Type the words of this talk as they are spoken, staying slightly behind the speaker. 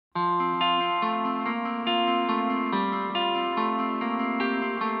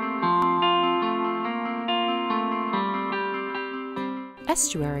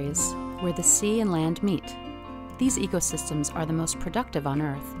Estuaries, where the sea and land meet. These ecosystems are the most productive on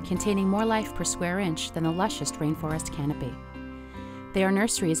Earth, containing more life per square inch than the lushest rainforest canopy. They are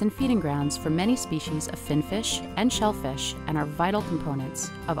nurseries and feeding grounds for many species of finfish and shellfish and are vital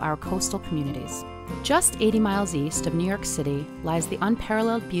components of our coastal communities. Just 80 miles east of New York City lies the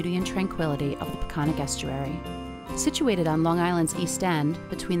unparalleled beauty and tranquility of the Peconic Estuary. Situated on Long Island's East End,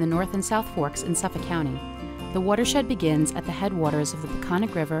 between the North and South Forks in Suffolk County, the watershed begins at the headwaters of the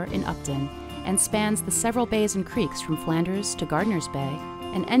Peconic River in Upton and spans the several bays and creeks from Flanders to Gardiner's Bay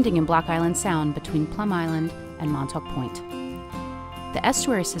and ending in Block Island Sound between Plum Island and Montauk Point. The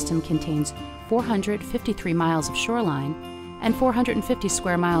estuary system contains 453 miles of shoreline and 450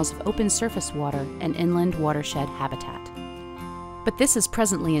 square miles of open surface water and inland watershed habitat. But this is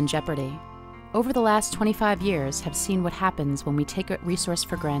presently in jeopardy. Over the last 25 years have seen what happens when we take a resource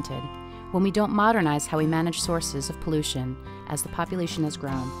for granted, when we don't modernize how we manage sources of pollution as the population has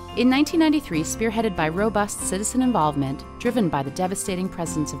grown. In 1993, spearheaded by robust citizen involvement, driven by the devastating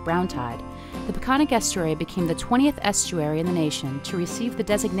presence of brown tide, the Peconic Estuary became the 20th estuary in the nation to receive the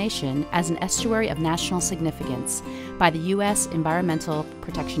designation as an estuary of national significance by the U.S. Environmental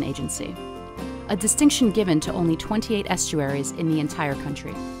Protection Agency, a distinction given to only 28 estuaries in the entire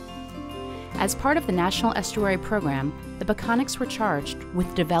country. As part of the National Estuary Program, the Peconics were charged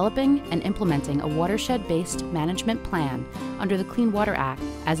with developing and implementing a watershed-based management plan under the Clean Water Act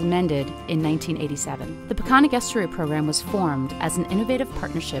as amended in 1987. The Peconic Estuary Program was formed as an innovative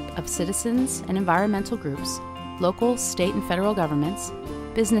partnership of citizens and environmental groups, local, state, and federal governments,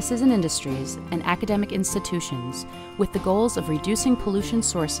 businesses and industries, and academic institutions with the goals of reducing pollution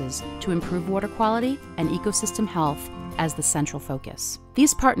sources to improve water quality and ecosystem health as the central focus.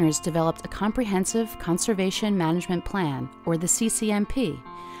 These partners developed a comprehensive conservation management plan, or the CCMP,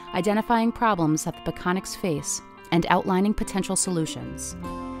 identifying problems that the Peconics face and outlining potential solutions.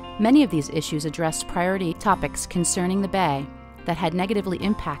 Many of these issues addressed priority topics concerning the bay that had negatively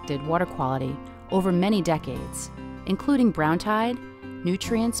impacted water quality over many decades, including brown tide,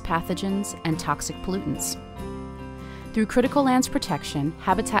 nutrients, pathogens, and toxic pollutants. Through critical lands protection,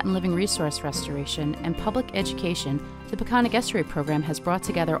 habitat and living resource restoration, and public education, the Peconic Estuary Program has brought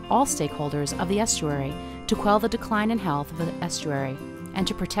together all stakeholders of the estuary to quell the decline in health of the estuary and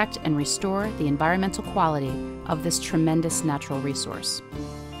to protect and restore the environmental quality of this tremendous natural resource.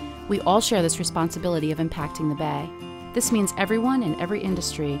 We all share this responsibility of impacting the bay. This means everyone in every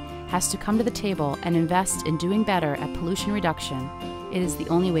industry has to come to the table and invest in doing better at pollution reduction. It is the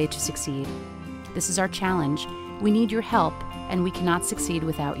only way to succeed. This is our challenge. We need your help, and we cannot succeed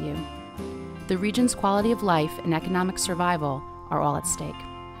without you. The region's quality of life and economic survival are all at stake.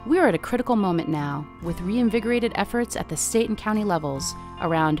 We are at a critical moment now, with reinvigorated efforts at the state and county levels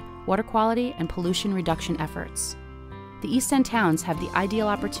around water quality and pollution reduction efforts. The East End towns have the ideal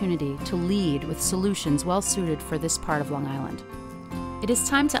opportunity to lead with solutions well suited for this part of Long Island. It is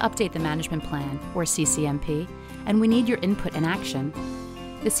time to update the management plan, or CCMP, and we need your input and action.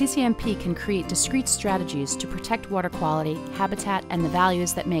 The CCMP can create discrete strategies to protect water quality, habitat, and the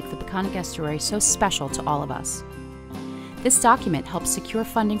values that make the Peconic Estuary so special to all of us. This document helps secure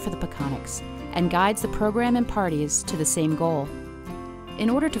funding for the Peconics and guides the program and parties to the same goal. In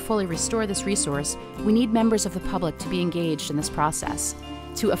order to fully restore this resource, we need members of the public to be engaged in this process,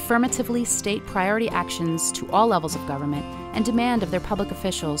 to affirmatively state priority actions to all levels of government and demand of their public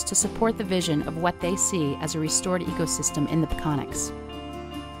officials to support the vision of what they see as a restored ecosystem in the Peconics.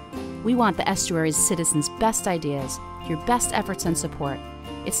 We want the estuary's citizens' best ideas, your best efforts and support.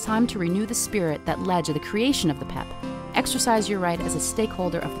 It's time to renew the spirit that led to the creation of the PEP. Exercise your right as a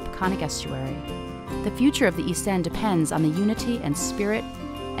stakeholder of the Peconic Estuary. The future of the East End depends on the unity and spirit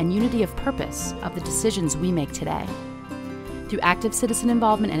and unity of purpose of the decisions we make today. Through active citizen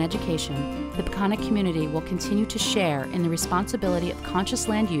involvement and education, the Peconic community will continue to share in the responsibility of conscious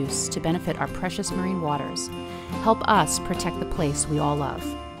land use to benefit our precious marine waters. Help us protect the place we all love.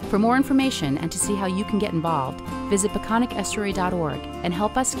 For more information and to see how you can get involved, visit peconicestuary.org and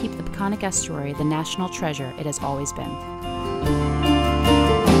help us keep the Peconic Estuary the national treasure it has always been.